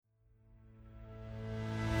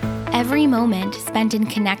every moment spent in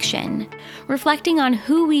connection, reflecting on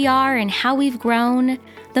who we are and how we've grown,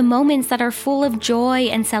 the moments that are full of joy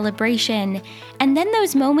and celebration, and then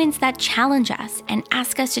those moments that challenge us and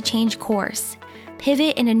ask us to change course,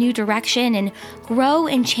 pivot in a new direction, and grow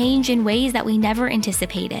and change in ways that we never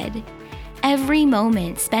anticipated. Every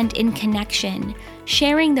moment spent in connection,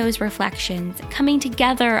 sharing those reflections, coming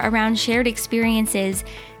together around shared experiences,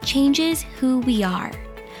 changes who we are.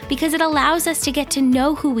 Because it allows us to get to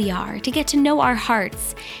know who we are, to get to know our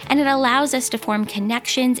hearts, and it allows us to form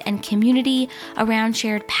connections and community around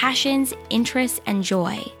shared passions, interests, and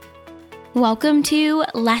joy. Welcome to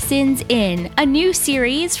Lessons In, a new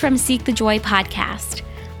series from Seek the Joy podcast.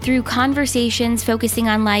 Through conversations focusing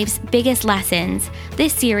on life's biggest lessons,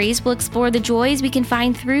 this series will explore the joys we can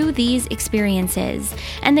find through these experiences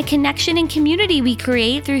and the connection and community we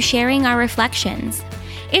create through sharing our reflections.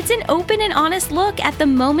 It's an open and honest look at the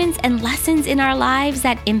moments and lessons in our lives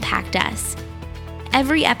that impact us.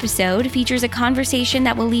 Every episode features a conversation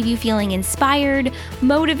that will leave you feeling inspired,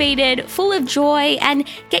 motivated, full of joy, and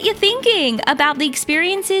get you thinking about the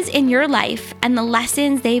experiences in your life and the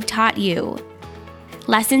lessons they've taught you.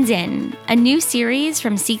 Lessons In, a new series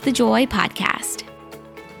from Seek the Joy podcast.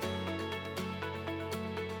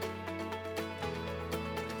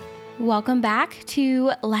 Welcome back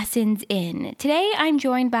to Lessons In. Today, I'm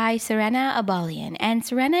joined by Serena Abalian, and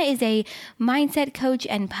Serena is a mindset coach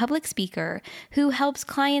and public speaker who helps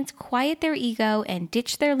clients quiet their ego and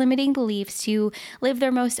ditch their limiting beliefs to live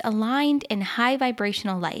their most aligned and high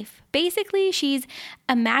vibrational life. Basically, she's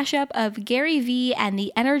a mashup of Gary Vee and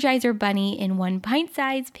the Energizer Bunny in one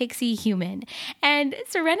pint-sized pixie human. And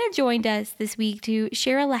Serena joined us this week to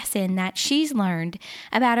share a lesson that she's learned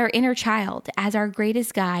about our inner child as our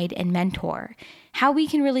greatest guide and mentor. How we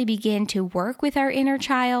can really begin to work with our inner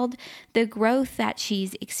child, the growth that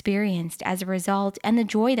she's experienced as a result, and the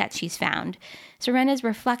joy that she's found. Serena's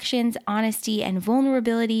reflections, honesty, and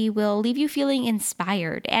vulnerability will leave you feeling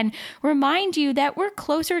inspired and remind you that we're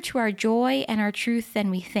closer to our joy and our truth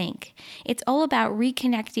than we think. It's all about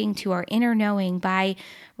reconnecting to our inner knowing by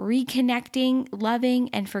reconnecting, loving,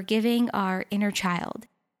 and forgiving our inner child.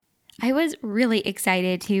 I was really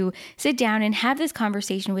excited to sit down and have this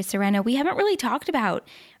conversation with Serena. We haven't really talked about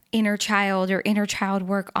inner child or inner child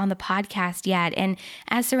work on the podcast yet. And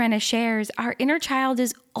as Serena shares, our inner child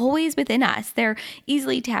is always within us. They're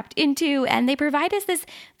easily tapped into, and they provide us this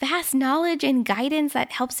vast knowledge and guidance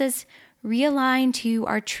that helps us realign to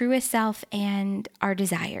our truest self and our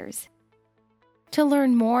desires. To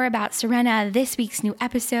learn more about Serena, this week's new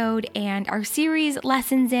episode, and our series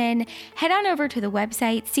Lessons In, head on over to the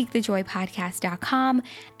website seekthejoypodcast.com.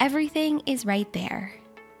 Everything is right there.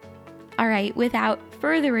 All right, without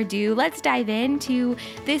further ado, let's dive into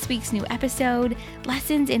this week's new episode,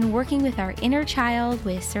 Lessons in Working with Our Inner Child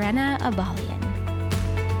with Serena Abalian.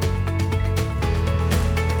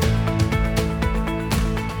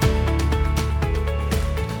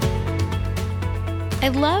 I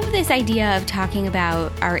love this idea of talking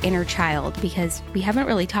about our inner child because we haven't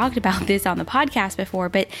really talked about this on the podcast before,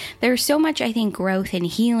 but there's so much, I think, growth and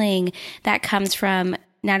healing that comes from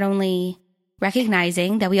not only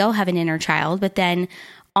recognizing that we all have an inner child, but then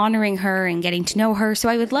honoring her and getting to know her. So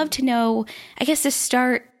I would love to know, I guess to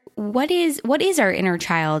start, what is our inner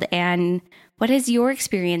child, and what has your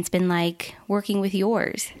experience been like working with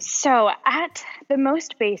yours? So at the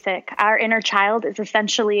most basic, our inner child is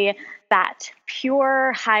essentially that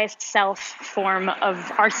pure highest self form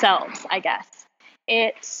of ourselves, I guess.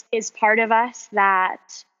 It is part of us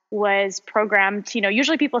that was programmed,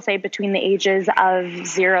 usually people say between the ages of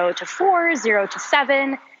 0 to 4, 0 to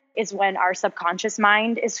 7 is when our subconscious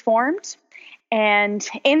mind is formed. And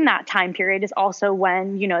in that time period is also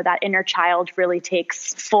when, that inner child really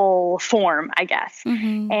takes full form, I guess.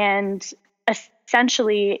 Mm-hmm. And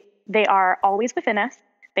essentially, they are always within us.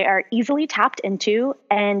 They are easily tapped into,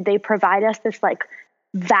 and they provide us this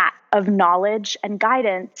vat of knowledge and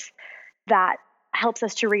guidance that helps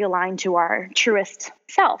us to realign to our truest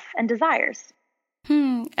self and desires.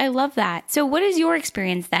 I love that. So what has your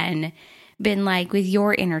experience then been like with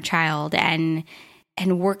your inner child and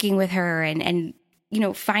working with her and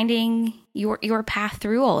finding your path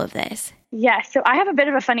through all of this? Yeah, so I have a bit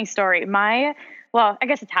of a funny story. I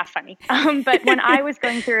guess it's half funny. But when I was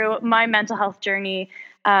going through my mental health journey,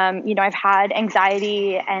 I've had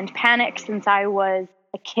anxiety and panic since I was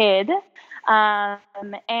a kid.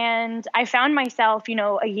 And I found myself,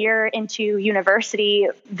 a year into university,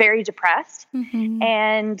 very depressed. Mm-hmm.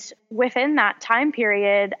 And within that time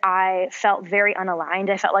period, I felt very unaligned.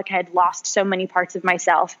 I felt like I had lost so many parts of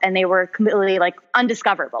myself, and they were completely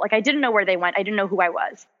undiscoverable. I didn't know where they went. I didn't know who I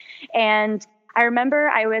was. And I remember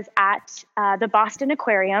I was at the Boston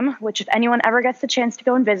Aquarium, which if anyone ever gets the chance to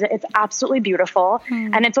go and visit, it's absolutely beautiful.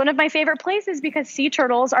 And it's one of my favorite places because sea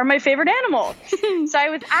turtles are my favorite animal. So I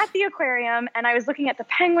was at the aquarium and I was looking at the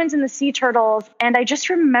penguins and the sea turtles. And I just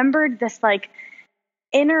remembered this like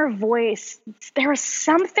inner voice. There was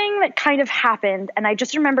something that kind of happened. And I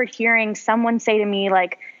just remembered hearing someone say to me,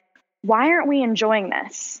 like, why aren't we enjoying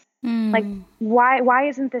this? Like, why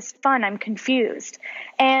isn't this fun? I'm confused.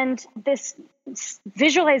 And this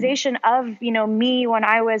visualization of, me when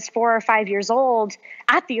I was 4 or 5 years old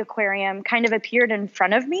at the aquarium kind of appeared in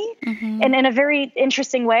front of me and in a very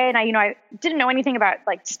interesting way. And I didn't know anything about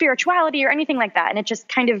like spirituality or anything like that. And it just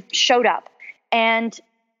kind of showed up. And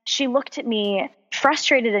she looked at me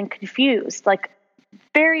frustrated and confused, like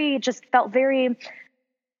felt very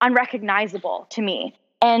unrecognizable to me.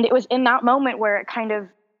 And it was in that moment where it kind of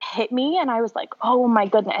hit me and I was like, oh my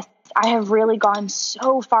goodness, I have really gone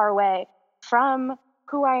so far away from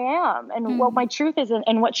who I am and what my truth is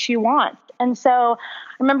and what she wants. And so I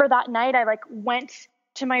remember that night I like went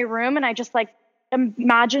to my room and I just like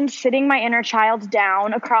imagined sitting my inner child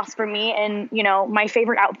down across from me in, my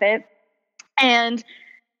favorite outfit and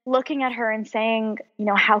looking at her and saying,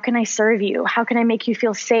 how can I serve you? How can I make you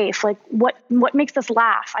feel safe? Like what makes us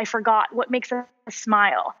laugh? I forgot what makes us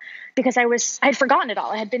smile because I'd forgotten it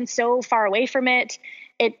all. I had been so far away from it.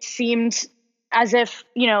 It seemed as if,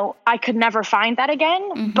 I could never find that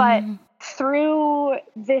again. But through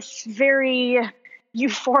this very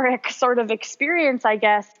euphoric sort of experience, I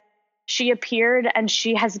guess, she appeared and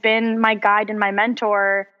she has been my guide and my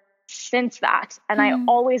mentor since that. And I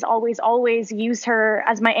always, always, always use her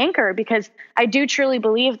as my anchor because I do truly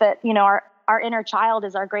believe that, our inner child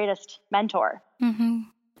is our greatest mentor.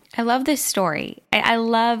 I love this story. I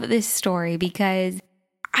love this story because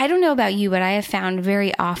I don't know about you, but I have found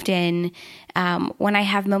very often when I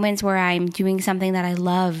have moments where I'm doing something that I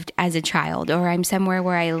loved as a child or I'm somewhere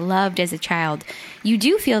where I loved as a child, you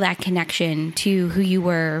do feel that connection to who you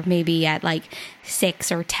were maybe at like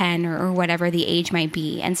 6 or 10 or whatever the age might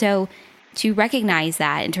be. And so to recognize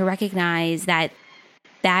that and to recognize that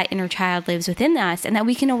that inner child lives within us and that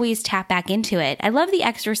we can always tap back into it. I love the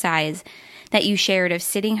exercise that you shared of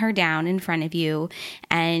sitting her down in front of you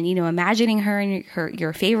and, imagining her in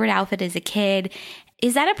your favorite outfit as a kid.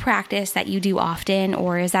 Is that a practice that you do often,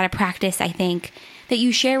 or is that a practice, I think, that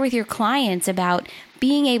you share with your clients about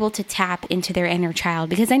being able to tap into their inner child?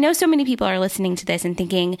 Because I know so many people are listening to this and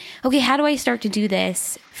thinking, okay, how do I start to do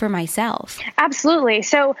this for myself? Absolutely.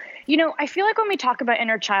 So, I feel like when we talk about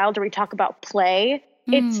inner child or we talk about play,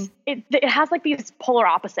 it has like these polar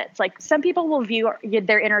opposites. Like some people will view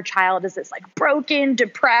their inner child as this like broken,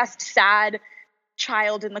 depressed, sad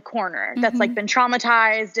child in the corner that's like been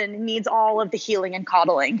traumatized and needs all of the healing and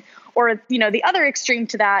coddling. Or, the other extreme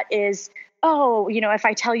to that is, if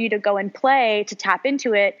I tell you to go and play, to tap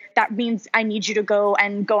into it, that means I need you to go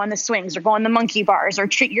on the swings or go on the monkey bars or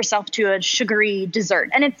treat yourself to a sugary dessert.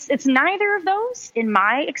 And it's neither of those in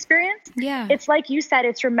my experience. Yeah. It's like you said,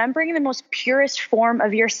 it's remembering the most purest form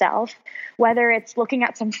of yourself, whether it's looking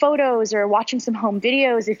at some photos or watching some home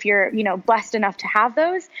videos, if you're, blessed enough to have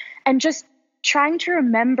those, and just trying to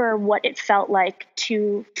remember what it felt like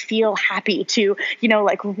to feel happy, to,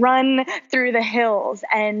 like run through the hills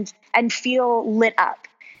and feel lit up.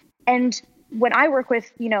 And when I work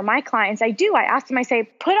with, my clients, I ask them, I say,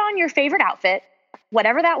 put on your favorite outfit,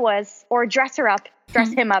 whatever that was, or dress her up,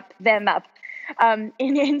 dress him up, them up,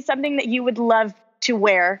 in something that you would love to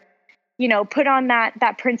wear. Put on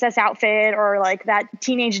that princess outfit or like that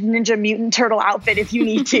teenage ninja mutant turtle outfit if you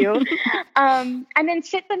need to. And then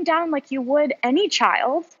sit them down like you would any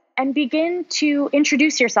child and begin to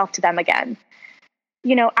introduce yourself to them again.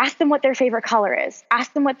 Ask them what their favorite color is.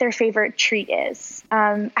 Ask them what their favorite treat is.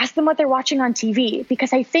 Ask them what they're watching on TV.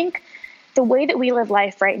 Because I think the way that we live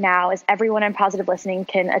life right now, as everyone in Positive Listening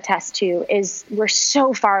can attest to, is we're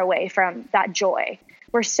so far away from that joy.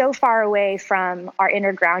 We're so far away from our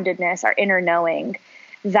inner groundedness, our inner knowing,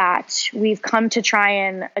 that we've come to try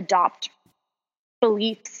and adopt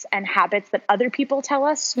beliefs and habits that other people tell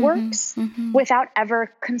us works without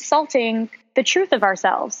ever consulting the truth of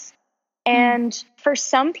ourselves. And for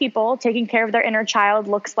some people, taking care of their inner child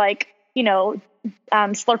looks like,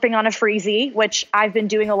 slurping on a freezy, which I've been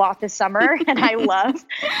doing a lot this summer and I love.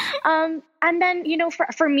 And then,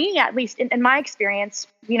 for me, at least in my experience,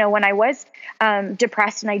 when I was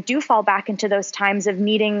depressed, and I do fall back into those times of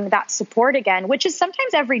needing that support again, which is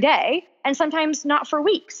sometimes every day and sometimes not for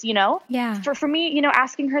weeks, Yeah. For me,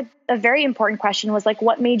 asking her a very important question was like,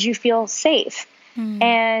 what made you feel safe?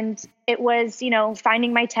 And it was,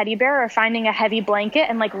 finding my teddy bear or finding a heavy blanket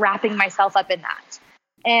and like wrapping myself up in that.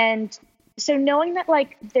 And So knowing that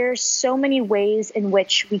like there's so many ways in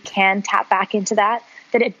which we can tap back into that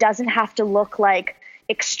it doesn't have to look like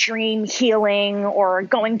extreme healing or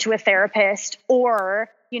going to a therapist or,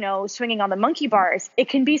 swinging on the monkey bars. It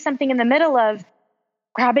can be something in the middle of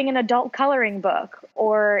grabbing an adult coloring book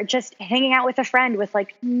or just hanging out with a friend with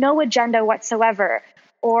like no agenda whatsoever,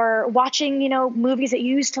 or watching, movies that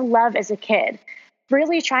you used to love as a kid.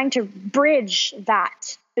 Really trying to bridge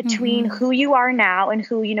that between who you are now and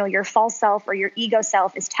who, your false self or your ego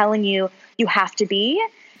self is telling you you have to be,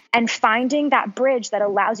 and finding that bridge that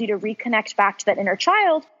allows you to reconnect back to that inner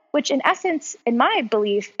child, which in essence, in my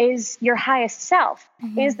belief, is your highest self,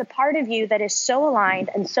 is the part of you that is so aligned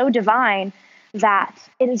and so divine that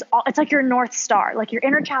it's like your North Star. Like your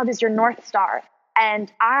inner child is your North Star.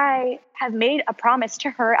 And I have made a promise to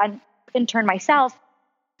her and in turn myself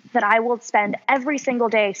that I will spend every single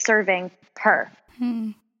day serving her.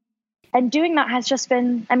 And doing that has just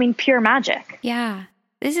been, pure magic. Yeah.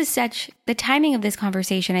 The timing of this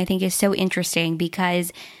conversation, I think, is so interesting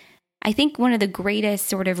because I think one of the greatest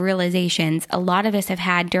sort of realizations a lot of us have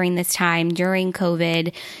had during this time, during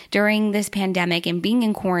COVID, during this pandemic and being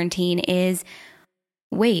in quarantine is,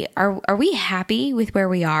 wait, are we happy with where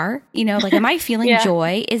we are? Am I feeling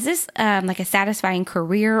joy? Is this like a satisfying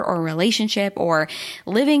career or relationship or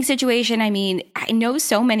living situation? I know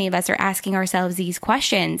so many of us are asking ourselves these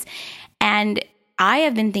questions, and I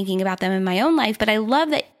have been thinking about them in my own life, but I love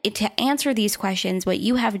that to answer these questions, what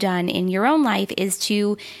you have done in your own life is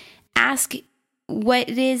to ask what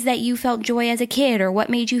it is that you felt joy as a kid, or what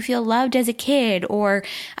made you feel loved as a kid, or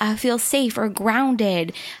feel safe or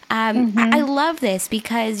grounded. I love this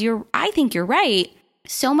because I think you're right.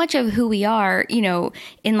 So much of who we are,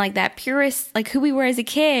 in like that purest, like who we were as a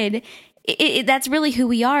kid, that's really who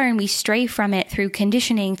we are. And we stray from it through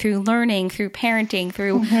conditioning, through learning, through parenting,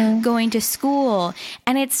 through going to school.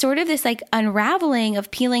 And it's sort of this like unraveling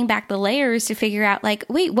of peeling back the layers to figure out like,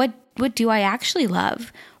 wait, what do I actually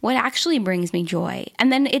love? What actually brings me joy?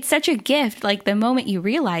 And then it's such a gift. Like the moment you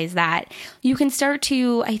realize that, you can start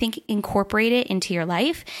to, I think, incorporate it into your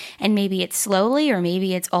life. And maybe it's slowly, or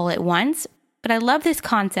maybe it's all at once. But I love this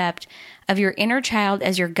concept of your inner child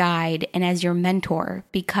as your guide and as your mentor,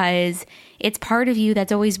 because it's part of you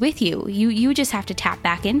that's always with you. You just have to tap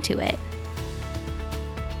back into it.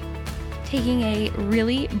 Taking a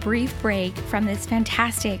really brief break from this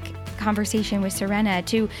fantastic conversation with Serena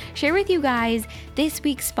to share with you guys this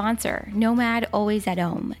week's sponsor, Nomad Always at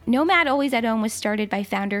Home. Nomad Always at Home was started by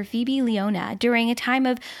founder Phoebe Leona during a time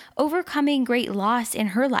of overcoming great loss in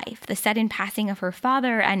her life, the sudden passing of her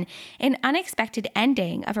father and an unexpected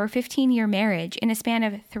ending of her 15-year marriage in a span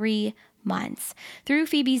of 3 months. Through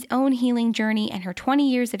Phoebe's own healing journey and her 20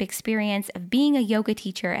 years of experience of being a yoga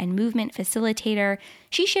teacher and movement facilitator,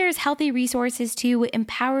 she shares healthy resources to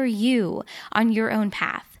empower you on your own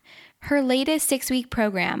path. Her latest 6-week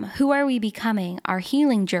program, Who Are We Becoming? Our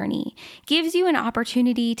Healing Journey, gives you an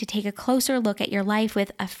opportunity to take a closer look at your life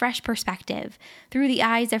with a fresh perspective through the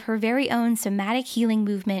eyes of her very own somatic healing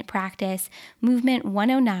movement practice, Movement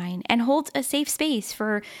 109, and holds a safe space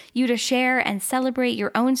for you to share and celebrate your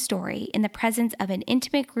own story in the presence of an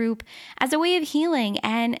intimate group as a way of healing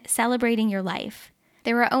and celebrating your life.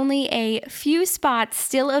 There are only a few spots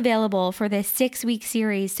still available for this 6-week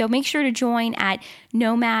series, so make sure to join at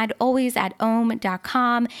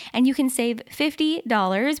nomadalwaysathome.com, and you can save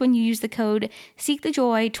 $50 when you use the code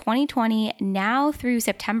SeekTheJoy2020 now through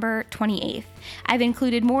September 28th. I've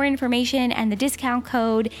included more information and the discount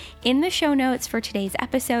code in the show notes for today's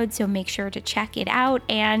episode, so make sure to check it out.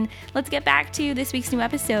 And let's get back to this week's new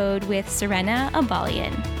episode with Serena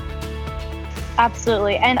Abolian.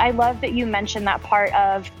 Absolutely. And I love that you mentioned that part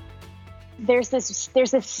of there's this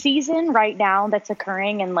season right now that's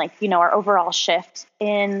occurring in our overall shift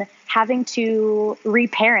in having to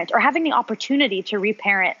reparent, or having the opportunity to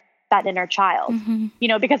reparent that inner child,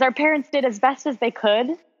 because our parents did as best as they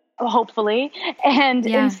could, hopefully. And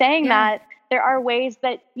in saying that, there are ways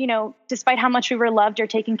that, despite how much we were loved or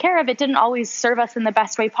taken care of, it didn't always serve us in the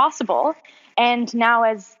best way possible. And now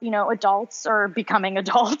as, adults or becoming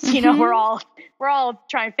adults, we're all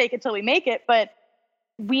trying to fake it till we make it, but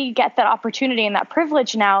we get that opportunity and that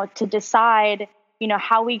privilege now to decide,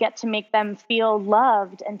 how we get to make them feel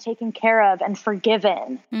loved and taken care of and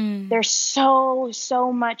forgiven. There's so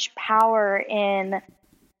much power in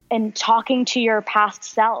talking to your past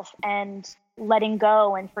self and letting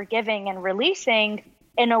go and forgiving and releasing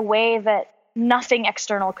in a way that nothing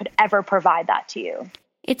external could ever provide that to you.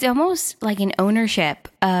 It's almost like an ownership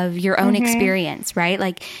of your own experience, right?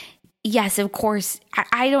 Like yes, of course,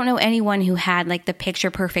 I don't know anyone who had like the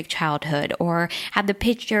picture perfect childhood or had the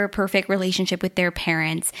picture perfect relationship with their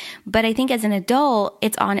parents. But I think as an adult,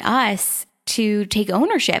 it's on us to take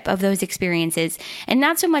ownership of those experiences, and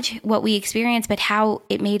not so much what we experience, but how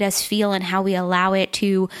it made us feel and how we allow it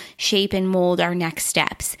to shape and mold our next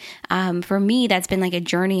steps. For me, that's been like a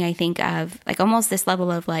journey, I think, of like almost this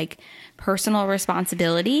level of like personal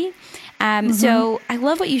responsibility. So I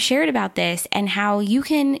love what you shared about this and how you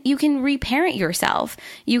can reparent yourself.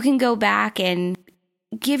 You can go back and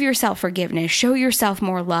give yourself forgiveness, show yourself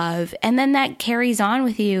more love, and then that carries on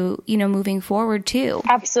with you, moving forward too.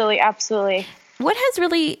 Absolutely, absolutely. What has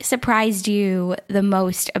really surprised you the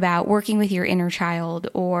most about working with your inner child,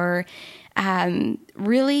 or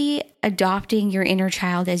really adopting your inner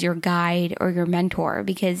child as your guide or your mentor?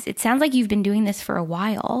 Because it sounds like you've been doing this for a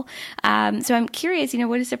while. So I'm curious,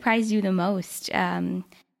 what has surprised you the most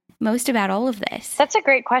about all of this? That's a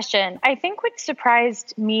great question. I think what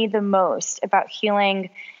surprised me the most about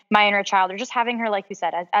healing my inner child, or just having her, like you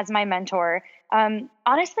said, as my mentor,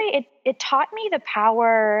 honestly, it taught me the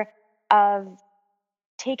power of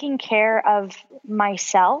taking care of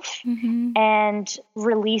myself and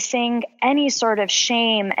releasing any sort of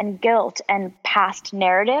shame and guilt and past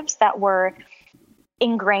narratives that were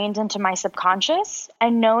ingrained into my subconscious,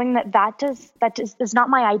 and knowing that is not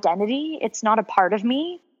my identity. It's not a part of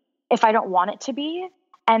me if I don't want it to be,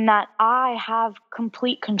 and that I have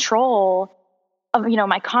complete control of,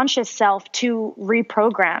 my conscious self to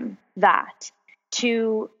reprogram that,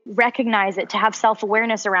 to recognize it, to have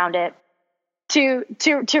self-awareness around it, to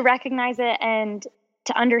recognize it and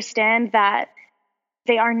to understand that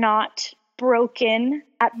they are not broken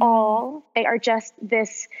at all. They are just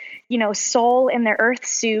this, soul in their earth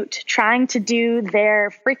suit trying to do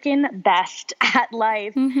their freaking best at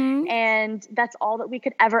life. And that's all that we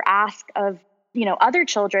could ever ask of, other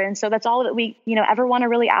children. So that's all that we, ever want to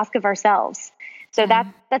really ask of ourselves. So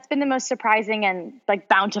that's been the most surprising and like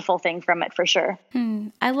bountiful thing from it, for sure.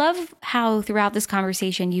 I love how throughout this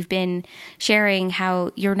conversation you've been sharing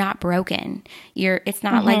how you're not broken. It's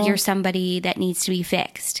not like you're somebody that needs to be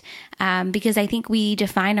fixed. Because I think we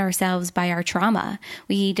define ourselves by our trauma.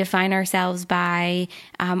 We define ourselves by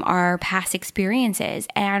our past experiences.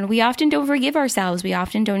 And we often don't forgive ourselves. We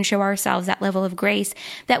often don't show ourselves that level of grace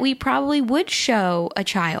that we probably would show a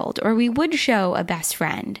child or we would show a best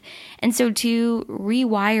friend. And so to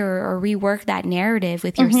rewire or rework that narrative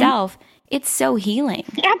with yourself, it's so healing.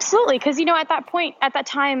 Absolutely. Because, at that point, at that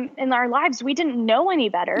time in our lives, we didn't know any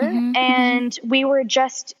better. And we were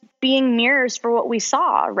just being mirrors for what we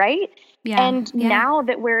saw, right? Now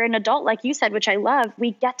that we're an adult, like you said, which I love,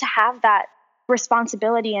 we get to have that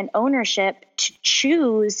responsibility and ownership to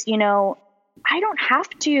choose, I don't have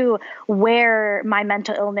to wear my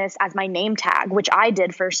mental illness as my name tag, which I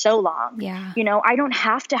did for so long. I don't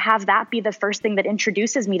have to have that be the first thing that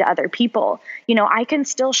introduces me to other people. I can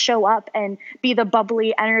still show up and be the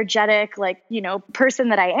bubbly, energetic, person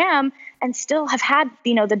that I am, and still have had,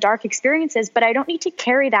 the dark experiences, but I don't need to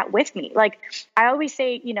carry that with me. Like I always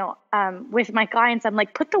say, with my clients, I'm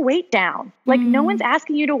like, put the weight down. Like no one's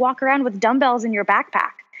asking you to walk around with dumbbells in your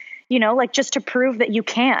backpack. Just to prove that you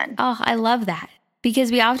can. Oh, I love that. Because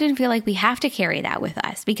we often feel like we have to carry that with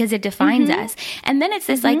us because it defines us. And then it's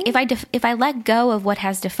this like, if I let go of what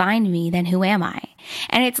has defined me, then who am I?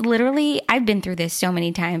 And it's literally, I've been through this so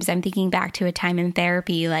many times. I'm thinking back to a time in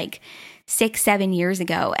therapy like 6-7 years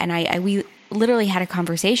ago. And we literally had a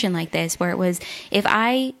conversation like this where it was, if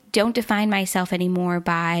I don't define myself anymore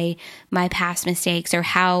by my past mistakes or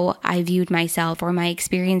how I viewed myself or my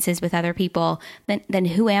experiences with other people, then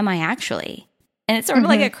who am I actually? And it's sort of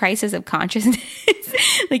like a crisis of consciousness,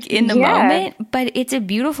 like in the moment, but it's a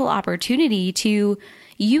beautiful opportunity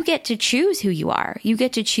you get to choose who you are. You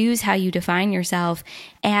get to choose how you define yourself.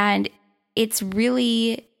 And it's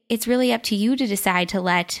really up to you to decide to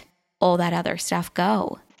let all that other stuff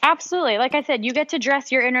go. Absolutely. Like I said, you get to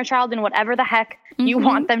dress your inner child in whatever the heck you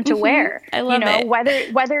want them to wear. I love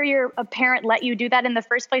it. Whether your parent let you do that in the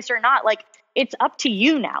first place or not, like it's up to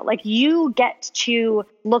you now. Like you get to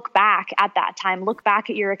look back at that time, look back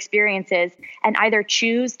at your experiences and either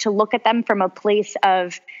choose to look at them from a place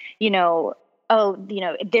of,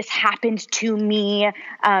 this happened to me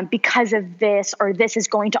because of this, or this is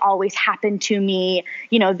going to always happen to me,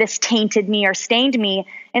 this tainted me or stained me.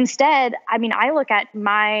 Instead, I look at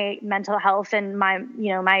my mental health and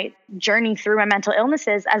my journey through my mental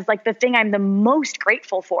illnesses as like the thing I'm the most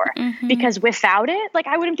grateful for, because without it, like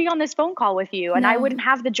I wouldn't be on this phone call with you and I wouldn't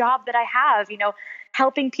have the job that I have,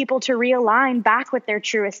 helping people to realign back with their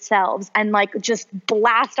truest selves and like just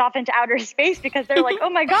blast off into outer space because they're like, oh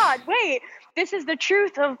my God, wait, this is the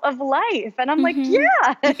truth of life. And I'm like,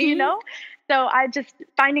 yeah, you know? So I just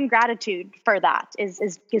finding gratitude for that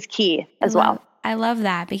is key as well. I love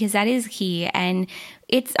that because that is key. And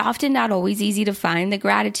it's often not always easy to find the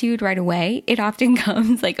gratitude right away. It often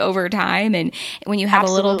comes like over time. And when you have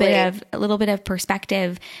a little bit of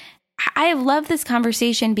perspective. I have loved this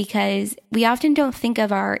conversation because we often don't think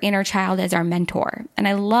of our inner child as our mentor. And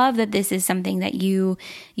I love that this is something that you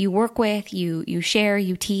work with, you share,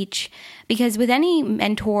 you teach, because with any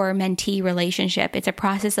mentor-mentee relationship, it's a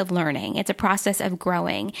process of learning. It's a process of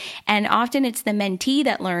growing. And often it's the mentee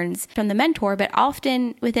that learns from the mentor, but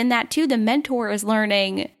often within that too, the mentor is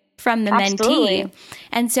learning from the mentee.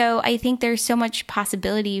 And so I think there's so much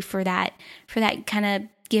possibility for that kind of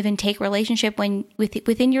give and take relationship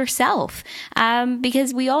within yourself,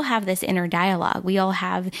 because we all have this inner dialogue. We all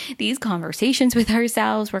have these conversations with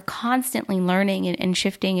ourselves. We're constantly learning and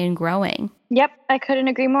shifting and growing. Yep, I couldn't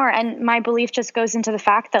agree more. And my belief just goes into the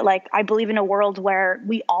fact that like I believe in a world where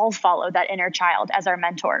we all follow that inner child as our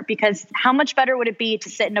mentor, because how much better would it be to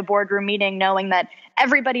sit in a boardroom meeting knowing that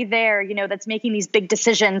everybody there, you know, that's making these big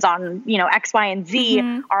decisions on, you know, X, Y, and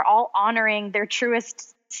Z are all honoring their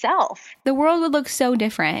truest self. The world would look so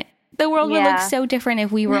different. The world would look so different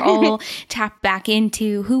if we were all tapped back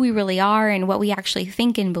into who we really are and what we actually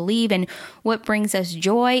think and believe and what brings us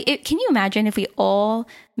joy. Can you imagine if we all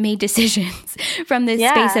made decisions from this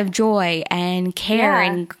space of joy and care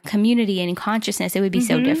and community and consciousness? It would be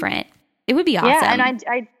so different. It would be awesome. Yeah, and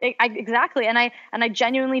I exactly. And I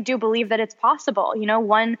genuinely do believe that it's possible. You know,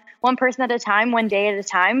 one person at a time, one day at a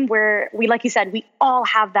time, where we, like you said, we all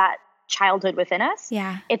have that childhood within us.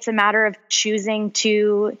 Yeah. It's a matter of choosing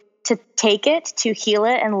to take it, to heal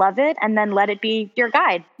it and love it, and then let it be your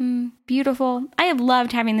guide. Beautiful. I have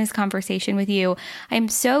loved having this conversation with you. I'm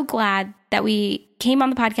so glad that we came on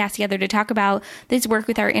the podcast together to talk about this work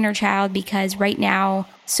with our inner child, because right now,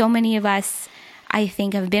 so many of us, I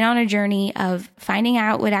think, have been on a journey of finding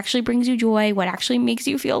out what actually brings you joy, what actually makes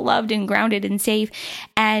you feel loved and grounded and safe.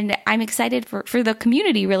 And I'm excited for the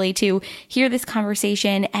community really to hear this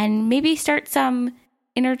conversation and maybe start some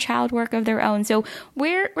inner child work of their own. So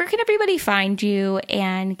where can everybody find you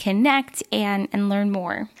and connect and learn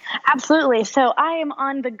more? Absolutely. So I am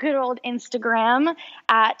on the good old Instagram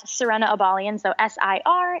at Serena Abalian. So SIRENA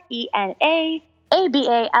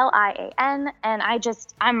ABALIAN, and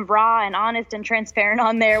I'm raw and honest and transparent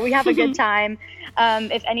on there. We have a good time.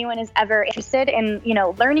 If anyone is ever interested in, you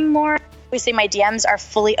know, learning more, obviously my DMs are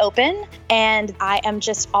fully open, and I am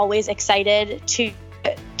just always excited to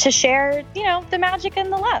share, you know, the magic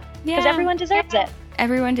and the love, because everyone deserves it.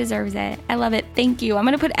 Everyone deserves it. I love it. Thank you. I'm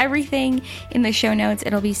going to put everything in the show notes.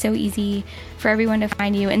 It'll be so easy for everyone to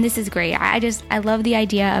find you. And this is great. I love the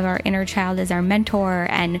idea of our inner child as our mentor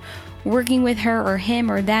and working with her or him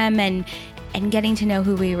or them and getting to know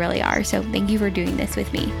who we really are. So thank you for doing this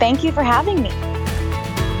with me. Thank you for having me.